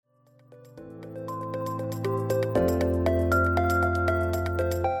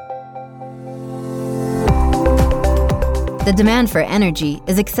The demand for energy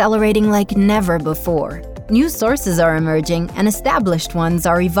is accelerating like never before. New sources are emerging and established ones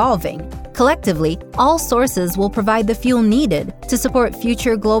are evolving. Collectively, all sources will provide the fuel needed to support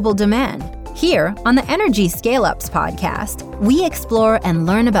future global demand. Here, on the Energy Scale-Ups podcast, we explore and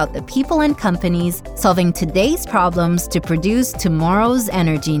learn about the people and companies solving today's problems to produce tomorrow's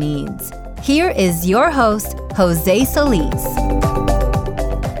energy needs. Here is your host, Jose Solis.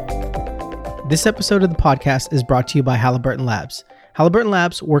 This episode of the podcast is brought to you by Halliburton Labs. Halliburton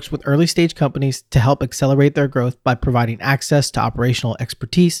Labs works with early-stage companies to help accelerate their growth by providing access to operational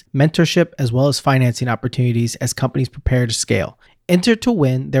expertise, mentorship, as well as financing opportunities as companies prepare to scale. Enter to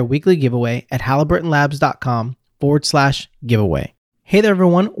win their weekly giveaway at halliburtonlabs.com/giveaway. Hey there,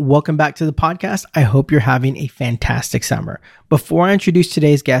 everyone. Welcome back to the podcast. I hope you're having a fantastic summer. Before I introduce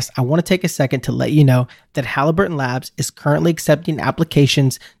today's guest, I want to take a second to let you know that Halliburton Labs is currently accepting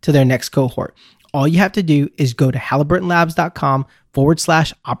applications to their next cohort. All you have to do is go to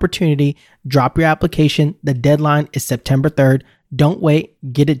halliburtonlabs.com/opportunity, drop your application. The deadline is September 3rd. Don't wait,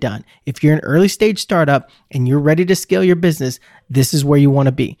 get it done. If you're an early stage startup and you're ready to scale your business, this is where you want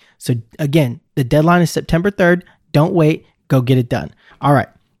to be. So again, the deadline is September 3rd. Don't wait, go get it done. All right,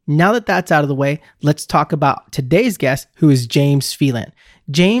 now that that's out of the way, let's talk about today's guest, who is James Phelan.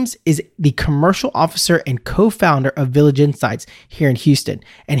 James is the commercial officer and co-founder of Village Insights here in Houston,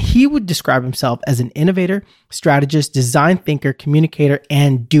 and he would describe himself as an innovator, strategist, design thinker, communicator,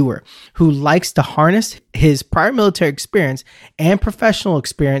 and doer who likes to harness his prior military experience and professional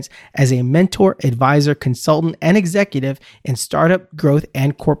experience as a mentor, advisor, consultant, and executive in startup growth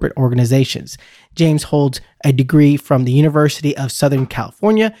and corporate organizations. James holds a degree from the University of Southern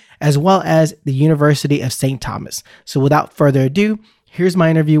California, as well as the University of St. Thomas. So without further ado, here's my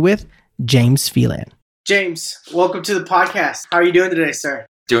interview with James Phelan. James, welcome to the podcast. How are you doing today, sir?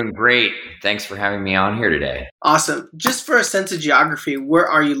 Doing great. Thanks for having me on here today. Awesome. Just for a sense of geography, where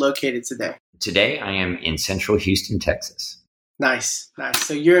are you located today? Today, I am in central Houston, Texas. Nice.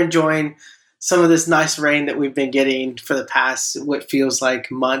 So you're enjoying some of this nice rain that we've been getting for the past, what feels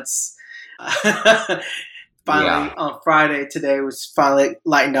like months. Finally, On Friday today was finally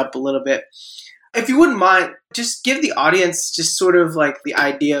lightened up a little bit. If you wouldn't mind, just give the audience just sort of like the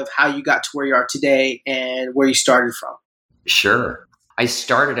idea of how you got to where you are today and where you started from. Sure. I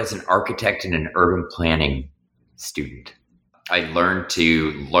started as an architect and an urban planning student. I learned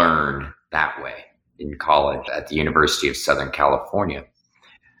to learn that way in college at the University of Southern California.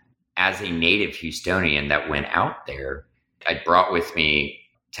 As a native Houstonian that went out there, I brought with me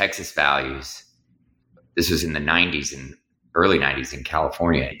Texas values. This was in the 90s and early 90s in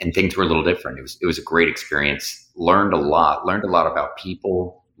California, and things were a little different. It was a great experience. Learned a lot about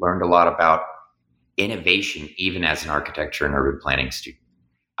people, learned a lot about innovation, even as an architecture and urban planning student.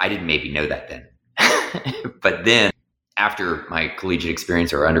 I didn't maybe know that then. But then after my collegiate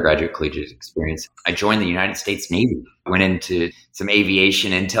experience or undergraduate collegiate experience, I joined the United States Navy, went into some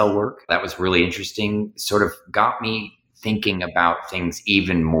aviation intel work. That was really interesting, sort of got me thinking about things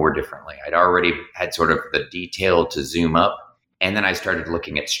even more differently. I'd already had sort of the detail to zoom up, and then I started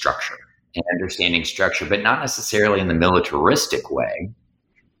looking at structure and understanding structure, but not necessarily in the militaristic way,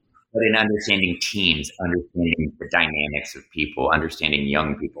 but in understanding teams, understanding the dynamics of people, understanding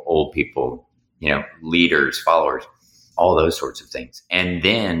young people, old people, leaders, followers, all those sorts of things. And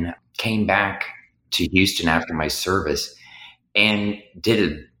then came back to Houston after my service and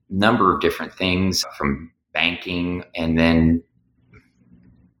did a number of different things from banking, and then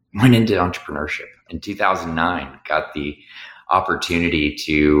went into entrepreneurship. In 2009, got the opportunity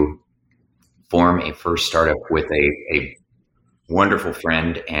to form a first startup with a wonderful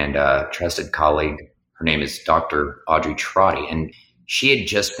friend and a trusted colleague. Her name is Dr. Audrey Trotty, and she had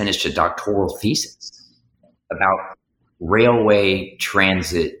just finished a doctoral thesis about railway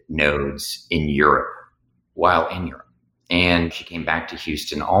transit nodes in Europe while in Europe. And she came back to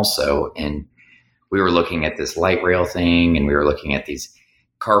Houston also, and we were looking at this light rail thing, and we were looking at these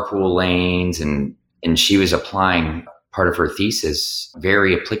carpool lanes, and she was applying part of her thesis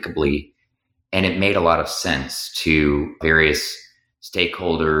very applicably, and it made a lot of sense to various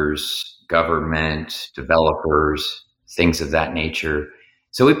stakeholders, government, developers, things of that nature.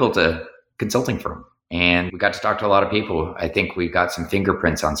 So we built a consulting firm, and we got to talk to a lot of people. I think we got some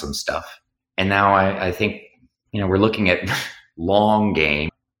fingerprints on some stuff. And now I think, we're looking at long game.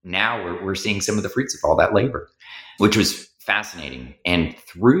 Now we're seeing some of the fruits of all that labor, which was fascinating. And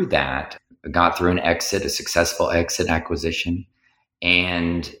through that, I got through a successful exit acquisition,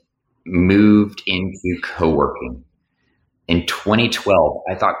 and moved into co-working. In 2012,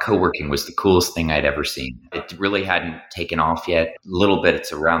 I thought co-working was the coolest thing I'd ever seen. It really hadn't taken off yet. A little bit,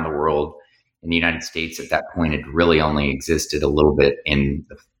 it's around the world. in the United States at that point had really only existed a little bit in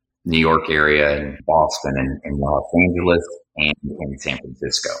the New York area and Boston and Los Angeles and in San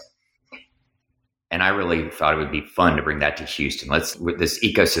Francisco. And I really thought it would be fun to bring that to Houston. With this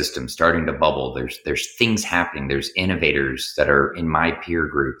ecosystem starting to bubble, there's things happening. There's innovators that are in my peer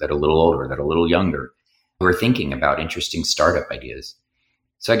group that are a little older, that are a little younger, who are thinking about interesting startup ideas.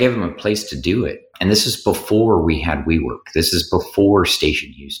 So I gave them a place to do it. And this is before we had WeWork. This is before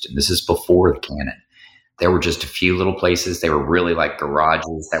Station Houston. This is before the Cannon. There were just a few little places. They were really like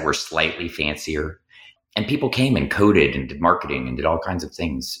garages that were slightly fancier. And people came and coded and did marketing and did all kinds of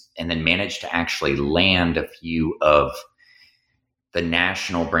things, and then managed to actually land a few of the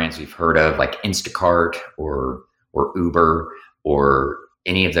national brands we've heard of, like Instacart or Uber or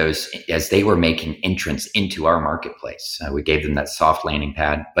any of those, as they were making entrance into our marketplace. We gave them that soft landing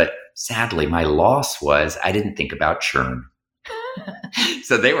pad. But sadly, my loss was I didn't think about churn.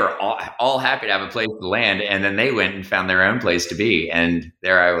 So they were all happy to have a place to land, and then they went and found their own place to be. And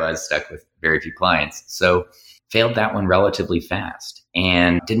there I was, stuck with very few clients. So failed that one relatively fast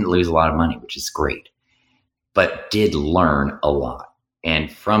and didn't lose a lot of money, which is great, but did learn a lot.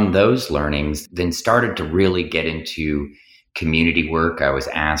 And from those learnings, then started to really get into community work. I was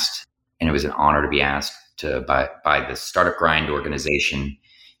asked, and it was an honor to be asked by the Startup Grind organization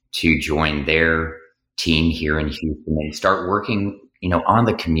to join their team here in Houston and start working, on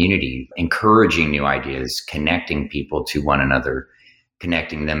the community, encouraging new ideas, connecting people to one another,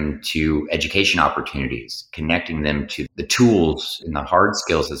 connecting them to education opportunities, connecting them to the tools and the hard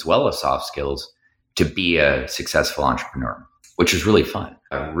skills as well as soft skills to be a successful entrepreneur, which was really fun.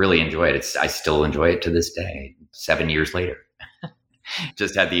 I really enjoyed it. I still enjoy it to this day, 7 years later.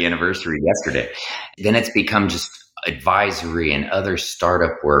 Just had the anniversary yesterday. Then it's become just advisory and other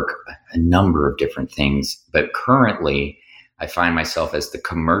startup work, a number of different things. But currently, I find myself as the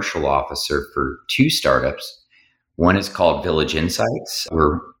commercial officer for 2 startups. One is called Village Insights.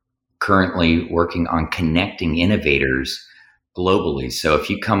 We're currently working on connecting innovators globally. So if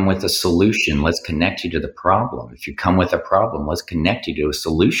you come with a solution, let's connect you to the problem. If you come with a problem, let's connect you to a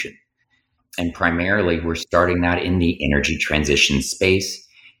solution. And primarily, we're starting that in the energy transition space.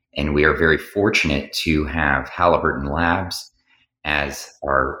 And we are very fortunate to have Halliburton Labs as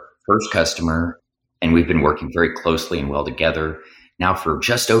our first customer. And we've been working very closely and well together now for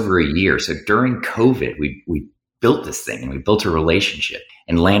just over a year. So during COVID, we built this thing and we built a relationship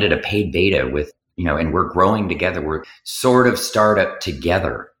and landed a paid beta with, and we're growing together. We're sort of startup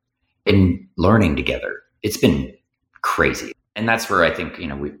together and learning together. It's been crazy. And that's where I think,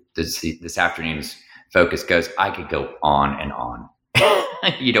 this afternoon's focus goes. I could go on and on.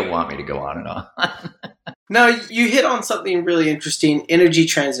 You don't want me to go on and on. No, you hit on something really interesting, energy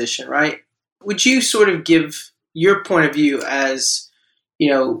transition, right? Would you sort of give your point of view as,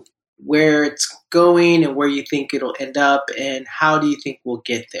 where it's going and where you think it'll end up and how do you think we'll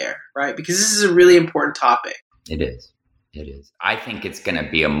get there, right? Because this is a really important topic. It is. I think it's going to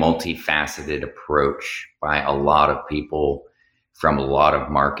be a multifaceted approach by a lot of people from a lot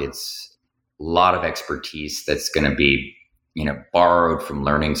of markets, a lot of expertise that's going to be, borrowed from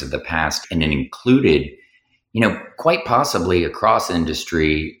learnings of the past and then included, quite possibly across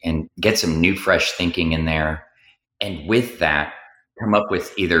industry and get some new, fresh thinking in there. And with that, come up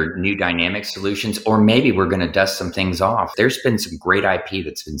with either new dynamic solutions, or maybe we're going to dust some things off. There's been some great IP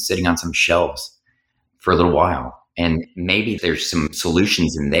that's been sitting on some shelves for a little while. And maybe there's some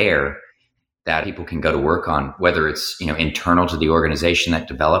solutions in there that people can go to work on, whether it's, internal to the organization that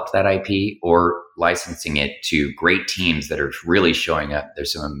developed that IP or licensing it to great teams that are really showing up.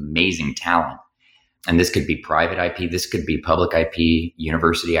 There's some amazing talent. And this could be private IP. This could be public IP,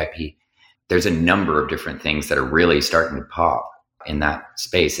 university IP. There's a number of different things that are really starting to pop in that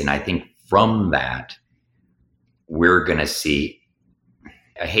space. And I think from that, we're going to see,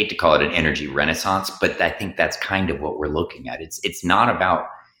 I hate to call it an energy renaissance, but I think that's kind of what we're looking at. It's not about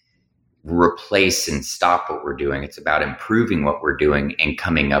replace and stop what we're doing. It's about improving what we're doing and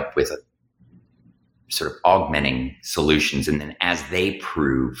coming up with a sort of augmenting solutions. And then as they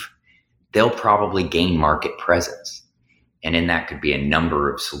prove, they'll probably gain market presence. And in that could be a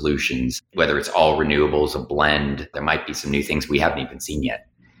number of solutions, whether it's all renewables, a blend. There might be some new things we haven't even seen yet.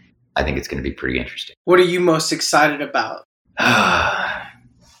 I think it's going to be pretty interesting. What are you most excited about?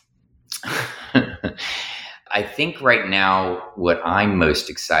 I think right now, what I'm most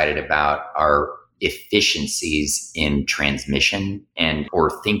excited about are efficiencies in transmission or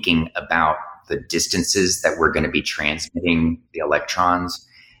thinking about the distances that we're going to be transmitting the electrons.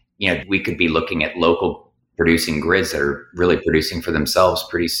 We could be looking at local producing grids that are really producing for themselves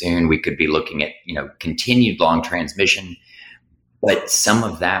pretty soon. We could be looking at, continued long transmission. But some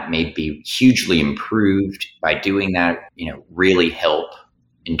of that may be hugely improved by doing that, really help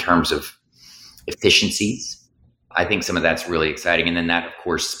in terms of efficiencies. I think some of that's really exciting. And then that, of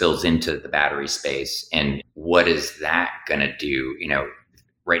course, spills into the battery space. And what is that going to do?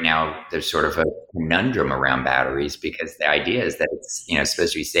 Right now, there's sort of a conundrum around batteries because the idea is that it's,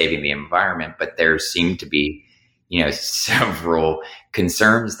 supposed to be saving the environment, but there seem to be, several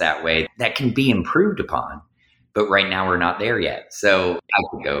concerns that way that can be improved upon. But right now, we're not there yet. So I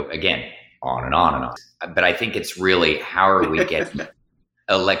could go, again, on and on and on. But I think it's really, how are we getting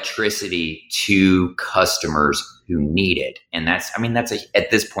electricity to customers who need it? And that's at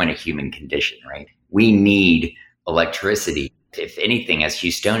this point, a human condition, right? We need electricity. If anything, as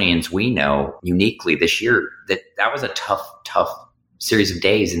Houstonians, we know uniquely this year that was a tough series of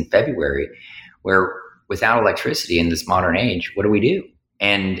days in February where without electricity in this modern age, what do we do?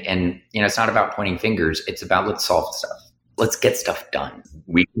 And it's not about pointing fingers. It's about, let's solve stuff. Let's get stuff done.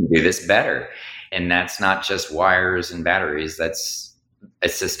 We can do this better. And that's not just wires and batteries. That's a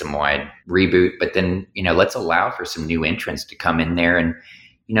system-wide reboot. But then, let's allow for some new entrants to come in there. And,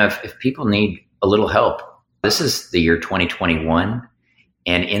 if people need a little help, this is the year 2021.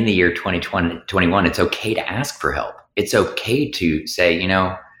 And in the year 2021, it's okay to ask for help. It's okay to say,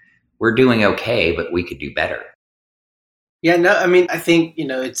 we're doing okay, but we could do better. Yeah, no, I think,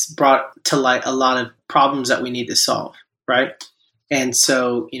 it's brought to light a lot of problems that we need to solve, right? And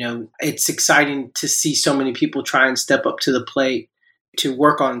so, it's exciting to see so many people try and step up to the plate to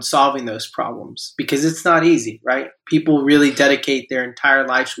work on solving those problems because it's not easy, right? People really dedicate their entire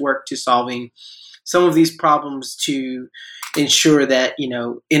life's work to solving some of these problems to ensure that,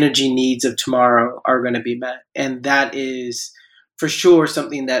 energy needs of tomorrow are going to be met. And that is for sure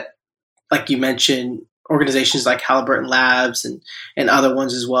something that, like you mentioned, organizations like Halliburton Labs and other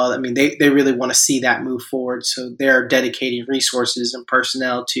ones as well. They really want to see that move forward. So they're dedicating resources and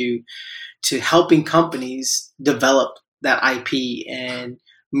personnel to helping companies develop that IP and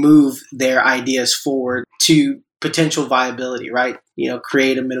move their ideas forward to potential viability, right?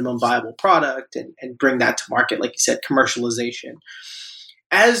 Create a minimum viable product and bring that to market. Like you said, commercialization.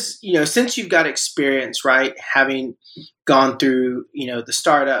 As, since you've got experience, right? Having gone through, the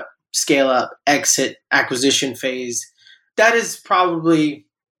startup, scale up, exit, acquisition phase, that is probably,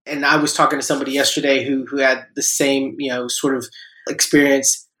 and I was talking to somebody yesterday who had the same, sort of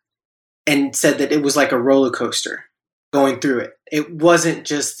experience and said that it was like a roller coaster going through it. It wasn't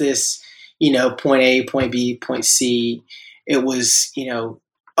just this, point A, point B, point C. It was,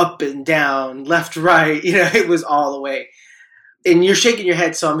 up and down, left, right, it was all the way. And you're shaking your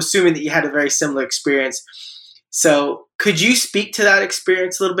head, so I'm assuming that you had a very similar experience. So could you speak to that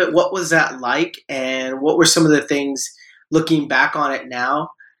experience a little bit? What was that like? And what were some of the things, looking back on it now,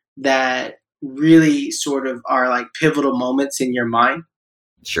 that really sort of are like pivotal moments in your mind?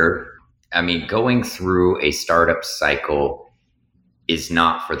 Sure. Going through a startup cycle is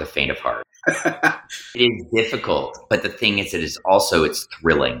not for the faint of heart. It is difficult, but the thing is, it's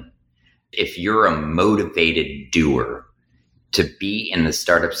thrilling. If you're a motivated doer, to be in the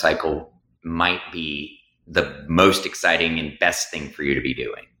startup cycle might be the most exciting and best thing for you to be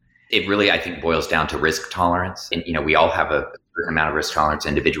doing. It really, I think, boils down to risk tolerance. And, we all have a certain amount of risk tolerance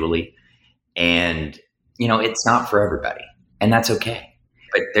individually. And, it's not for everybody. And that's okay.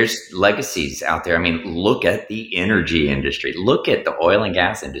 But there's legacies out there. Look at the energy industry. Look at the oil and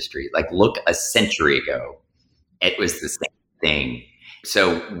gas industry. Look a century ago. It was the same thing.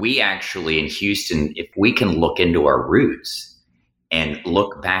 So we actually, in Houston, if we can look into our roots and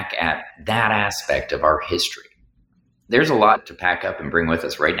look back at that aspect of our history, there's a lot to pack up and bring with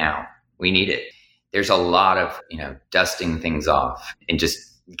us right now. We need it. There's a lot of, dusting things off and just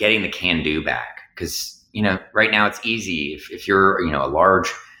getting the can-do back. Because, right now it's easy. If you're, a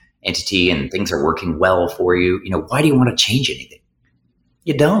large entity and things are working well for you, why do you want to change anything?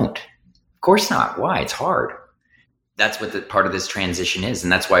 You don't. Of course not. Why? It's hard. That's what the part of this transition is.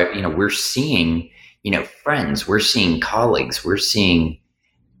 And that's why, we're seeing, friends, we're seeing colleagues, we're seeing,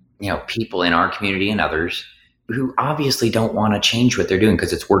 people in our community and others who obviously don't want to change what they're doing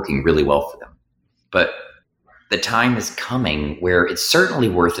because it's working really well for them. But the time is coming where it's certainly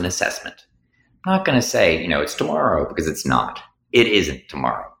worth an assessment. I'm not going to say, it's tomorrow, because it's not. It isn't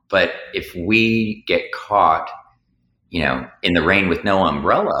tomorrow. But if we get caught, in the rain with no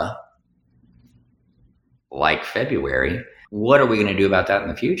umbrella, like February, what are we going to do about that in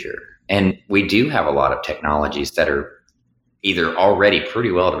the future? And we do have a lot of technologies that are either already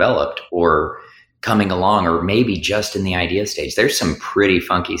pretty well developed or coming along, or maybe just in the idea stage. There's some pretty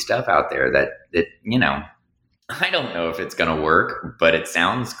funky stuff out there that I don't know if it's going to work, but it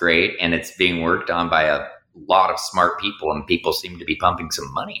sounds great. And it's being worked on by a lot of smart people, and people seem to be pumping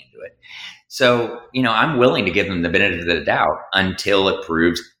some money into it. So, I'm willing to give them the benefit of the doubt until it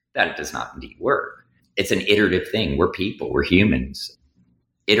proves that it does not indeed work. It's an iterative thing. We're people, we're humans.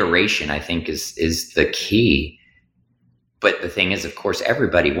 Iteration, I think, is the key. But the thing is, of course,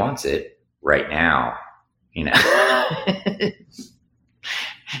 everybody wants it right now.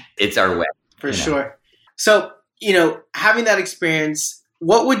 It's our way. For sure. So, having that experience,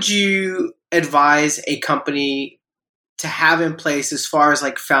 what would you advise a company to have in place as far as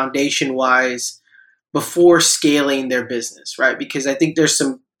like foundation wise before scaling their business, right? Because I think there's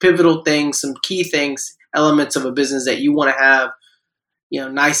some pivotal things, some key things, elements of a business that you want to have,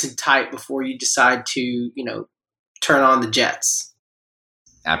 nice and tight before you decide to, turn on the jets.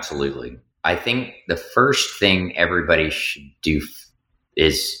 Absolutely. I think the first thing everybody should do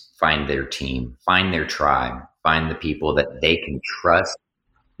is find their team, find their tribe, find the people that they can trust,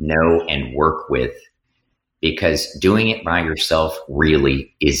 know, and work with, because doing it by yourself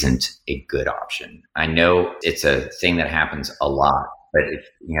really isn't a good option. I know it's a thing that happens a lot, but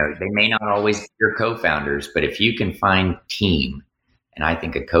they may not always be your co-founders, but if you can find team, and I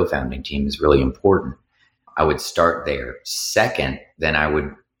think a co-founding team is really important, I would start there. Second, then I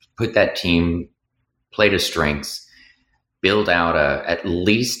would put that team, play to strengths, build out at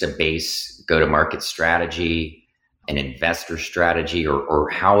least a base go-to-market strategy, an investor strategy, or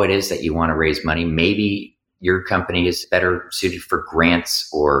how it is that you want to raise money. Maybe your company is better suited for grants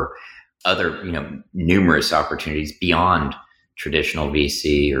or other, numerous opportunities beyond traditional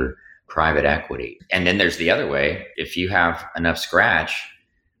VC or private equity. And then there's the other way. If you have enough scratch,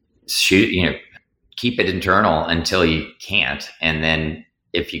 keep it internal until you can't. And then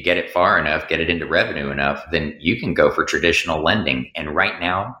if you get it far enough, get it into revenue enough, then you can go for traditional lending. And right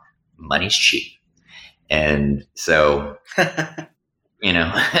now, money's cheap. And so,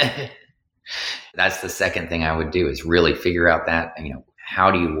 that's the second thing I would do, is really figure out that, how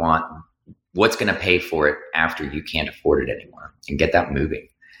do you want, what's going to pay for it after you can't afford it anymore, and get that moving.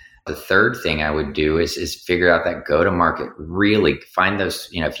 The third thing I would do is figure out that go-to-market, really find those,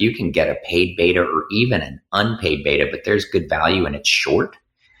 if you can get a paid beta or even an unpaid beta, but there's good value and it's short,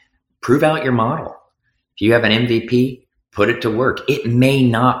 prove out your model. If you have an MVP, put it to work. It may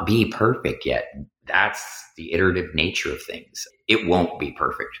not be perfect yet. That's the iterative nature of things. It won't be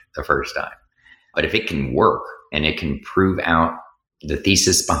perfect the first time. But if it can work and it can prove out the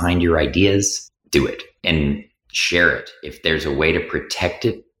thesis behind your ideas, do it and share it. If there's a way to protect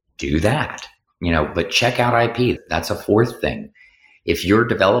it, do that. But check out IP. That's a fourth thing. If you're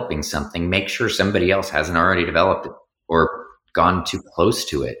developing something, make sure somebody else hasn't already developed it or gone too close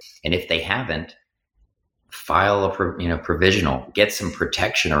to it. And if they haven't, file a provisional, get some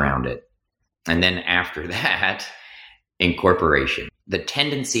protection around it. And then after that, incorporation. The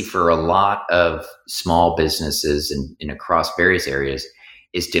tendency for a lot of small businesses and across various areas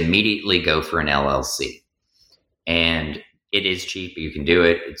is to immediately go for an LLC. And it is cheap. You can do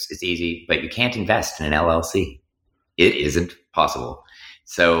it. It's easy, but you can't invest in an LLC. It isn't possible.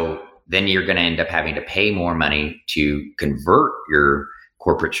 So then you're going to end up having to pay more money to convert your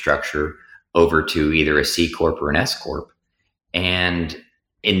corporate structure over to either a C Corp or an S Corp. And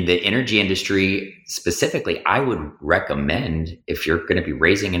in the energy industry specifically, I would recommend, if you're going to be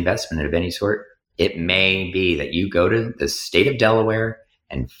raising investment of any sort, it may be that you go to the state of Delaware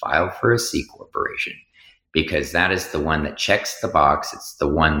and file for a C Corporation, because that is the one that checks the box. It's the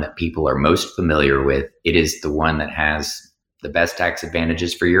one that people are most familiar with. It is the one that has the best tax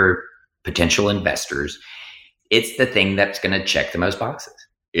advantages for your potential investors. It's the thing that's going to check the most boxes.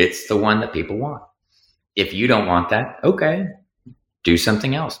 It's the one that people want. If you don't want that, okay, do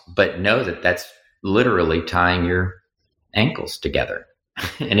something else. But know that that's literally tying your ankles together.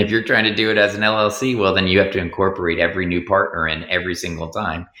 And if you're trying to do it as an LLC, well, then you have to incorporate every new partner in every single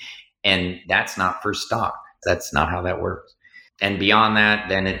time. And that's not for stock. That's not how that works. And beyond that,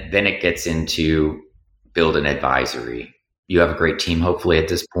 then it gets into build an advisory. You have a great team, hopefully, at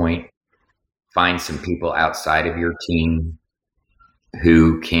this point. Find some people outside of your team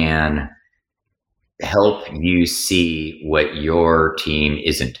who can help you see what your team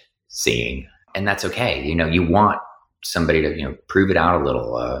isn't seeing. And that's okay. You want somebody to, prove it out a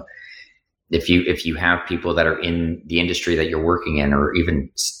little. If you have people that are in the industry that you're working in, or even,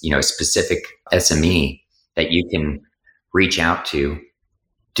 a specific SME that you can reach out to,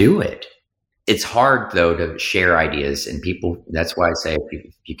 do it. It's hard though to share ideas, and people, that's why I say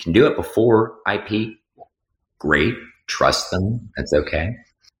if you can do it before IP, great, trust them, that's okay.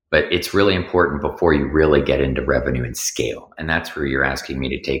 But it's really important before you really get into revenue and scale. And that's where you're asking me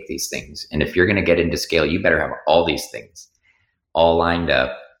to take these things. And if you're going to get into scale, you better have all these things all lined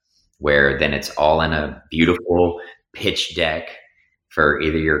up, where then it's all in a beautiful pitch deck for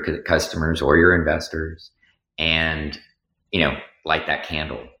either your customers or your investors, and, light that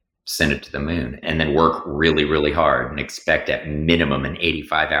candle, send it to the moon, and then work really, really hard and expect at minimum an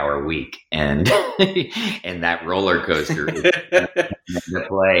 85-hour week. And and that roller coaster is to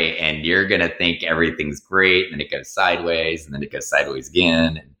play, and you're going to think everything's great, and then it goes sideways, and then it goes sideways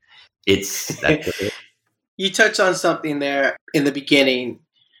again. And that's You touched on something there in the beginning,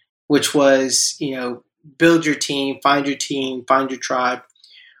 which was, build your team, find your tribe.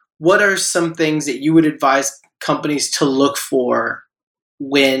 What are some things that you would advise companies to look for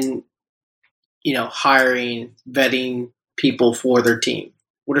when, hiring, vetting people for their team?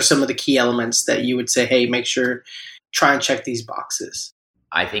 What are some of the key elements that you would say, hey, make sure, try and check these boxes?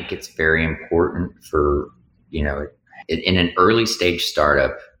 I think it's very important for, in an early stage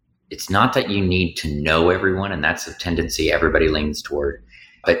startup, it's not that you need to know everyone, and that's a tendency everybody leans toward.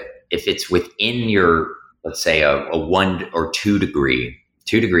 But if it's within your, let's say, a 1 or 2 degree,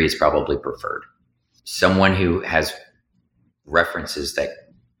 2 degree is probably preferred. Someone who has references that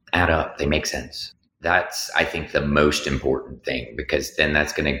add up, they make sense. That's, I think, the most important thing, because then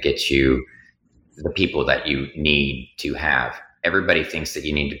that's going to get you the people that you need to have. Everybody thinks that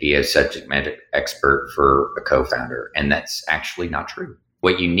you need to be a subject matter expert for a co-founder, and that's actually not true.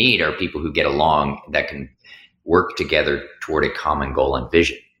 What you need are people who get along, that can work together toward a common goal and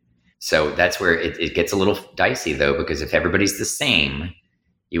vision. So that's where it gets a little dicey, though, because if everybody's the same,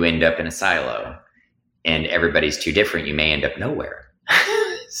 you end up in a silo, and everybody's too different, you may end up nowhere.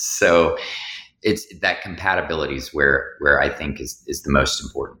 So it's that compatibility is where I think is the most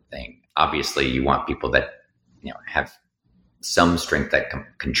important thing. Obviously, you want people that have some strength that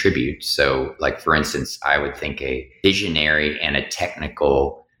contribute. So, like, for instance, I would think a visionary and a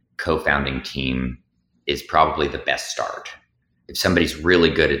technical co-founding team is probably the best start. If somebody's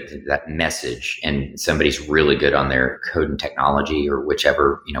really good at that message, and somebody's really good on their code and technology, or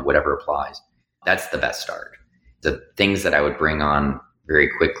whichever, whatever applies, that's the best start. The things that I would bring on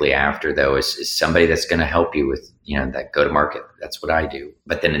very quickly after, though, is somebody that's going to help you with, that go to market. That's what I do.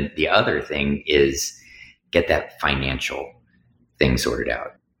 But then the other thing is get that financial thing sorted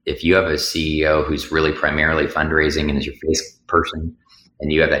out. If you have a CEO who's really primarily fundraising and is your face person,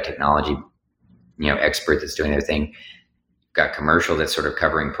 and you have that technology, expert that's doing their thing, you've got commercial that's sort of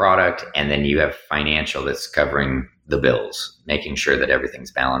covering product, and then you have financial that's covering the bills, making sure that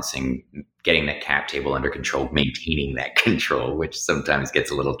everything's balancing, getting that cap table under control, maintaining that control, which sometimes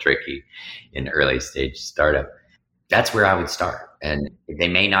gets a little tricky in early stage startup. That's where I would start. And they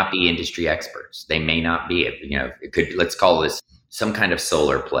may not be industry experts. They may not be, it could, let's call this some kind of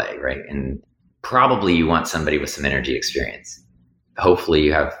solar play, right? And probably you want somebody with some energy experience. Hopefully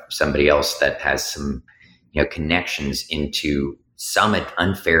you have somebody else that has some, connections into some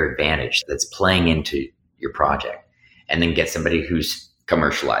unfair advantage that's playing into your project. And then get somebody who's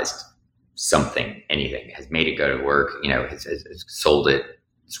commercialized something, anything, has made it go to work, has sold it,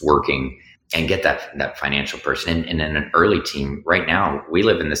 it's working, and get that financial person. And in an early team right now, we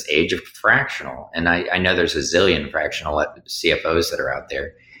live in this age of fractional. And I know there's a zillion fractional CFOs that are out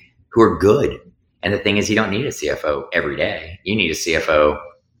there who are good. And the thing is, you don't need a CFO every day. You need a CFO,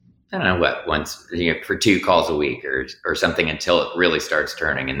 I don't know once, for 2 calls a week or something, until it really starts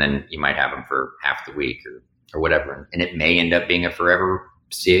turning. And then you might have them for half the week or whatever. And it may end up being a forever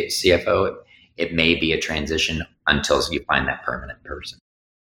CFO. It may be a transition until you find that permanent person.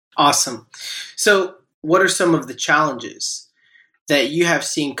 Awesome. So what are some of the challenges that you have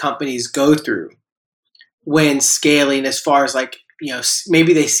seen companies go through when scaling, as far as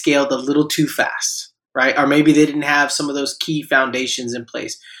maybe they scaled a little too fast, right? Or maybe they didn't have some of those key foundations in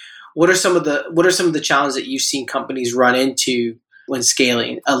place. What are some of the challenges that you've seen companies run into when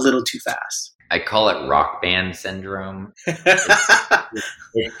scaling a little too fast? I call it rock band syndrome.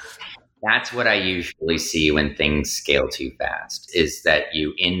 That's what I usually see when things scale too fast, is that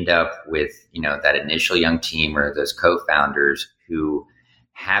you end up with, that initial young team or those co-founders who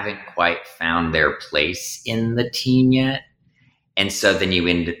haven't quite found their place in the team yet. And so then you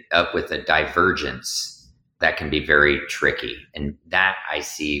end up with a divergence that can be very tricky. And that I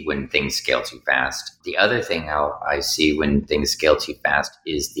see when things scale too fast. The other thing I see when things scale too fast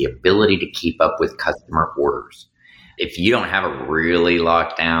is the ability to keep up with customer orders. If you don't have a really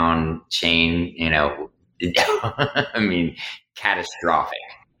locked down chain, I mean, catastrophic.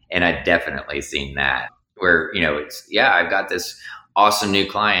 And I've definitely seen that where, I've got this awesome new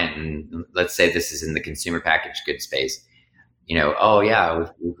client, and let's say this is in the consumer packaged goods space.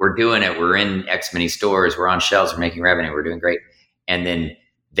 We're doing it. We're in X many stores. We're on shelves. We're making revenue. We're doing great. And then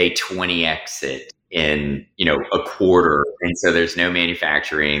they 20x it in, a quarter. And so there's no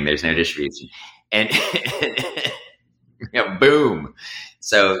manufacturing, there's no distribution, and boom.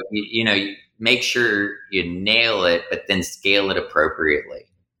 So, you make sure you nail it, but then scale it appropriately.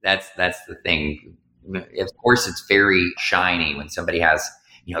 That's the thing. Of course, it's very shiny when somebody has,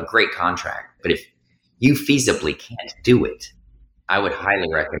 a great contract, but if you feasibly can't do it, I would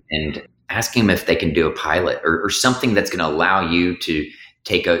highly recommend asking them if they can do a pilot or something that's going to allow you to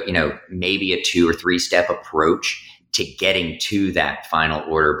take maybe a 2 or 3 step approach to getting to that final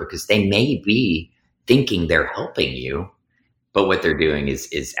order, because they may be thinking they're helping you, but what they're doing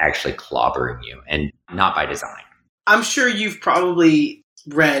is actually clobbering you, and not by design. I'm sure you've probably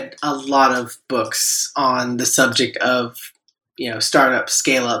read a lot of books on the subject of, startups,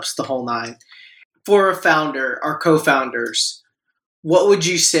 scale-ups, the whole nine. For a founder or co-founders, what would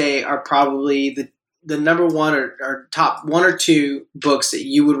you say are probably the number one or top 1 or 2 books that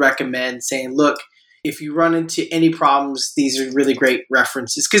you would recommend, saying, look, if you run into any problems, these are really great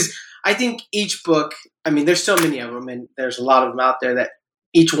references? Because I think each book, there's so many of them, and there's a lot of them out there, that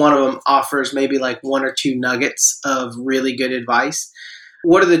each one of them offers maybe like 1 or 2 nuggets of really good advice.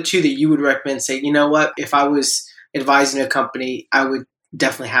 What are the 2 that you would recommend? Say, you know what, if I was advising a company, I would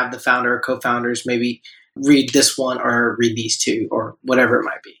definitely have the founder or co-founders maybe read this one or read these 2 or whatever it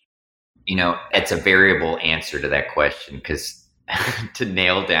might be. It's a variable answer to that question, because to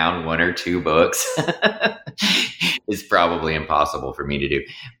nail down 1 or 2 books is probably impossible for me to do.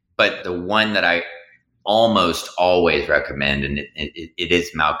 But the one that I almost always recommend, and it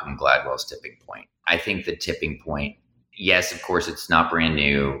is Malcolm Gladwell's Tipping Point. I think the tipping point, yes, of course, it's not brand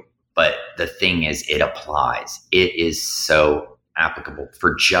new, but the thing is, it applies. It is so applicable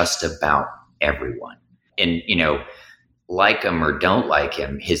for just about everyone. And, like him or don't like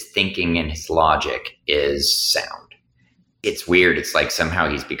him, his thinking and his logic is sound. It's weird. It's like somehow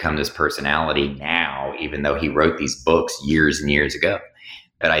he's become this personality now, even though he wrote these books years and years ago.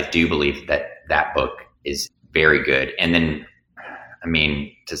 But I do believe that book is very good. And then,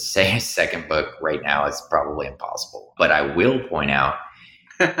 to say a second book right now is probably impossible. But I will point out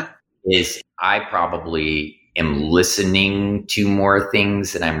is I probably am listening to more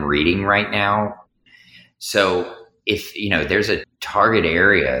things than I'm reading right now. So if, there's a target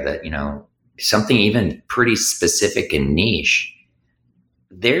area that, something even pretty specific and niche,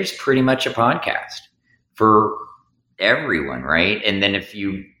 there's pretty much a podcast for everyone, right? And then if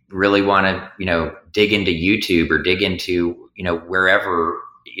you really want to, dig into YouTube or dig into, wherever,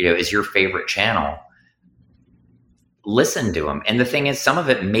 is your favorite channel, listen to them. And the thing is, some of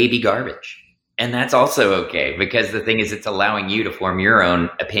it may be garbage. And that's also okay, because the thing is, it's allowing you to form your own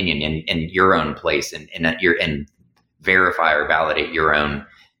opinion in your own place and verify or validate your own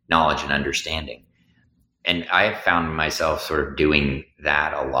knowledge and understanding. And I have found myself sort of doing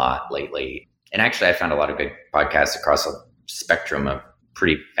that a lot lately. And actually, I found a lot of good podcasts across a spectrum of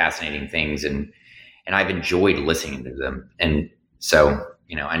pretty fascinating things. And I've enjoyed listening to them. And so,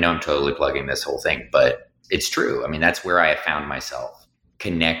 I know I'm totally plugging this whole thing, but it's true. That's where I have found myself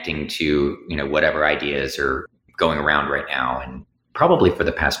connecting to, whatever ideas are going around right now. And probably for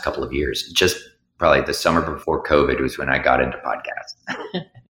the past couple of years, just probably the summer before COVID was when I got into podcasts.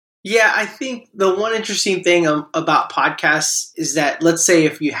 Yeah, I think the one interesting thing about podcasts is that, let's say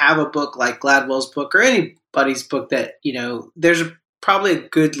if you have a book like Gladwell's book or anybody's book that, there's probably a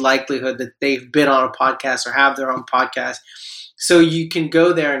good likelihood that they've been on a podcast or have their own podcast. So you can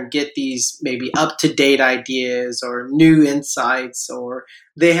go there and get these maybe up-to-date ideas or new insights, or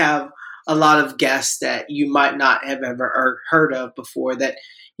they have a lot of guests that you might not have ever heard of before that,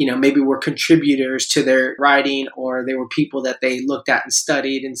 maybe were contributors to their writing, or they were people that they looked at and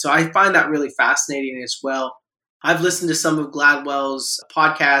studied. And so I find that really fascinating as well. I've listened to some of Gladwell's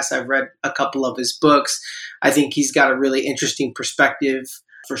podcasts. I've read a couple of his books. I think he's got a really interesting perspective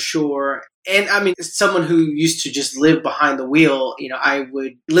for sure. And as someone who used to just live behind the wheel, I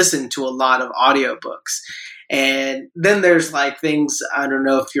would listen to a lot of audiobooks. And then there's like things, I don't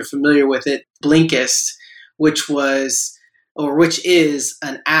know if you're familiar with it, Blinkist, which is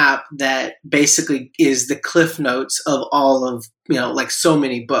an app that basically is the cliff notes of all of, like so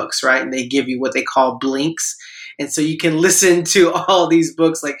many books, right? And they give you what they call blinks. And so you can listen to all these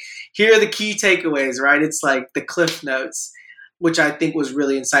books, like here are the key takeaways, right? It's like the cliff notes, which I think was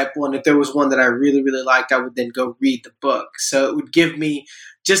really insightful. And if there was one that I really, really liked, I would then go read the book. So it would give me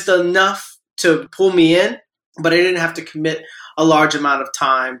just enough to pull me in, but I didn't have to commit a large amount of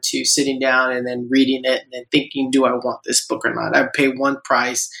time to sitting down and then reading it and then thinking, do I want this book or not? I'd pay one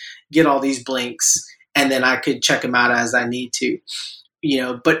price, get all these blinks, and then I could check them out as I need to,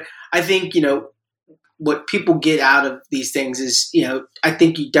 But I think, what people get out of these things is, I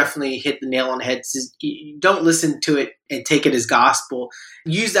think you definitely hit the nail on the head. Is you don't listen to it and take it as gospel.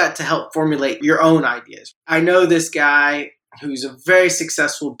 Use that to help formulate your own ideas. I know this guy who's a very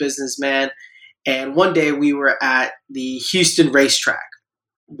successful businessman. And one day we were at the Houston racetrack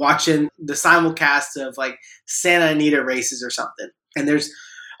watching the simulcast of like Santa Anita races or something. And there's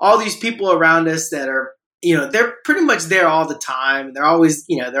all these people around us that are, they're pretty much there all the time. They're always,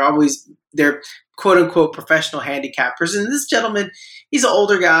 they're quote unquote professional handicappers. And this gentleman, he's an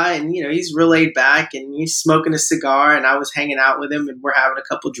older guy and, he's real laid back and he's smoking a cigar, and I was hanging out with him and we're having a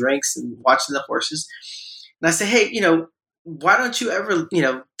couple drinks and watching the horses. And I say, hey, why don't you ever,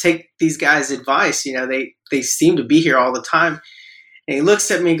 take these guys' advice? They seem to be here all the time. And he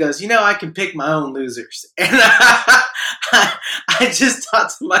looks at me and goes, I can pick my own losers. And I just thought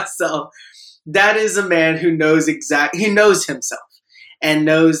to myself, that is a man who knows he knows himself and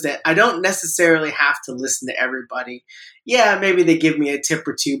knows that I don't necessarily have to listen to everybody. Yeah, maybe they give me a tip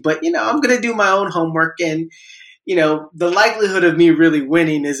or two, but, I'm going to do my own homework, and, the likelihood of me really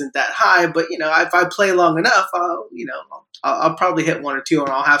winning isn't that high, but, if I play long enough, I'll probably hit one or two and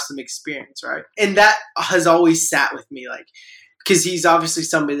I'll have some experience, right? And that has always sat with me, because he's obviously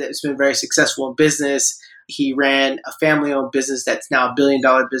somebody that's been very successful in business. He ran a family-owned business that's now $1 billion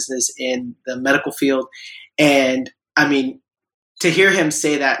business in the medical field. And I mean, to hear him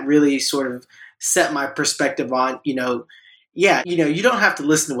say that really sort of set my perspective on, you don't have to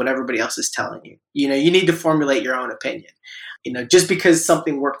listen to what everybody else is telling you. You need to formulate your own opinion. Just because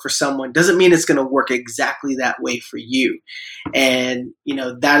something worked for someone doesn't mean it's going to work exactly that way for you. And,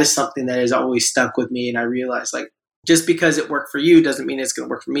 that is something that has always stuck with me. And I realized, just because it worked for you doesn't mean it's going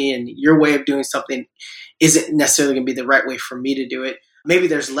to work for me. And your way of doing something isn't necessarily going to be the right way for me to do it. Maybe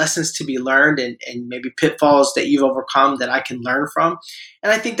there's lessons to be learned and maybe pitfalls that you've overcome that I can learn from.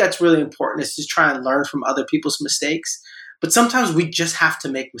 And I think that's really important, is to try and learn from other people's mistakes. But sometimes we just have to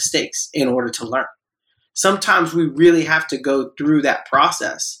make mistakes in order to learn. Sometimes we really have to go through that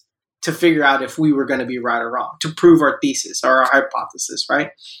process to figure out if we were going to be right or wrong, to prove our thesis or our hypothesis, right?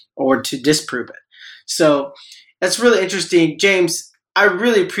 Or to disprove it. So that's really interesting. James, I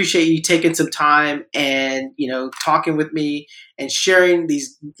really appreciate you taking some time and, talking with me and sharing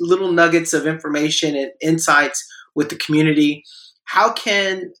these little nuggets of information and insights with the community. How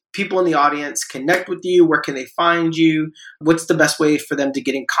can people in the audience connect with you? Where can they find you? What's the best way for them to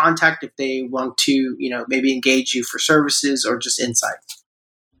get in contact if they want to, maybe engage you for services or just insight?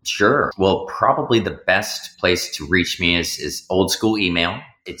 Sure. Well, probably the best place to reach me is old school email.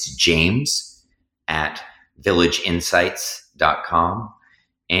 It's james@villageinsights.com.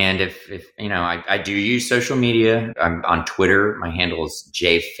 And if I do use social media. I'm on Twitter. My handle is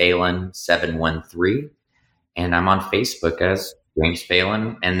jphelan713. And I'm on Facebook as James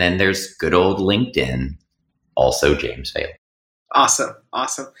Phelan. And then there's good old LinkedIn, also James Phelan. Awesome.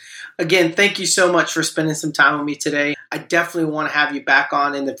 Again, thank you so much for spending some time with me today. I definitely want to have you back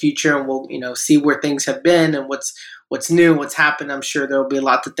on in the future, and we'll, see where things have been and what's new, what's happened. I'm sure there'll be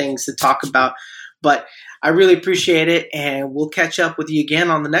lots of things to talk about, but I really appreciate it, and we'll catch up with you again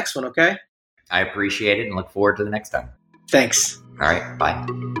on the next one, okay? I appreciate it and look forward to the next time. Thanks. All right, bye.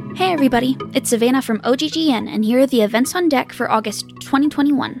 Hey everybody, it's Savannah from OGGN, and here are the events on deck for August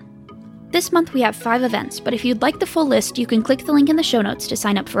 2021. This month we have 5 events, but if you'd like the full list, you can click the link in the show notes to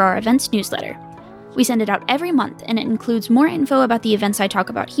sign up for our events newsletter. We send it out every month, and it includes more info about the events I talk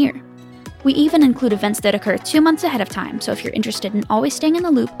about here. We even include events that occur 2 months ahead of time, so if you're interested in always staying in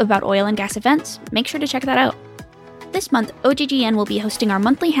the loop about oil and gas events, make sure to check that out. This month, OGGN will be hosting our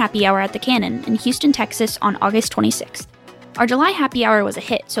monthly happy hour at the Cannon in Houston, Texas on August 26th. Our July happy hour was a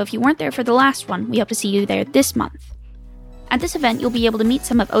hit, so if you weren't there for the last one, we hope to see you there this month. At this event, you'll be able to meet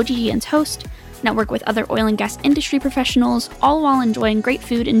some of OGGN's hosts, network with other oil and gas industry professionals, all while enjoying great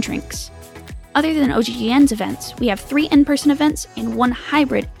food and drinks. Other than OGGN's events, we have 3 in-person events and 1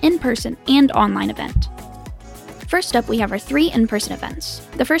 hybrid in-person and online event. First up, we have our 3 in-person events.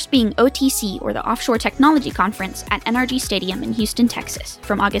 The first being OTC, or the Offshore Technology Conference, at NRG Stadium in Houston, Texas,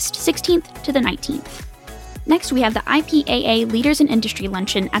 from August 16th to the 19th. Next, we have the IPAA Leaders in Industry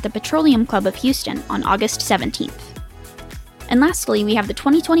Luncheon at the Petroleum Club of Houston on August 17th. And lastly, we have the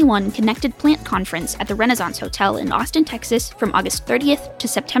 2021 Connected Plant Conference at the Renaissance Hotel in Austin, Texas, from August 30th to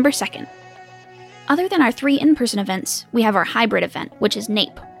September 2nd. Other than our 3 in-person events, we have our hybrid event, which is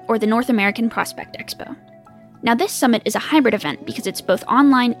NAPE, or the North American Prospect Expo. Now this summit is a hybrid event because it's both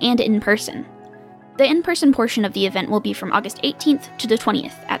online and in-person. The in-person portion of the event will be from August 18th to the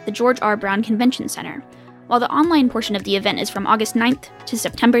 20th at the George R. Brown Convention Center, while the online portion of the event is from August 9th to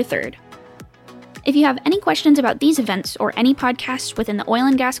September 3rd. If you have any questions about these events or any podcasts within the Oil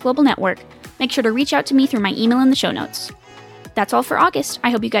and Gas Global Network, make sure to reach out to me through my email in the show notes. That's all for August. I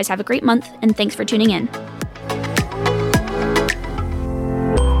hope you guys have a great month, and thanks for tuning in.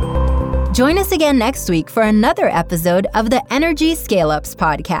 Join us again next week for another episode of the Energy Scale-Ups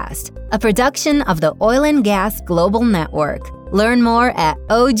Podcast, a production of the Oil and Gas Global Network. Learn more at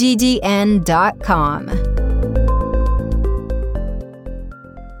oggn.com.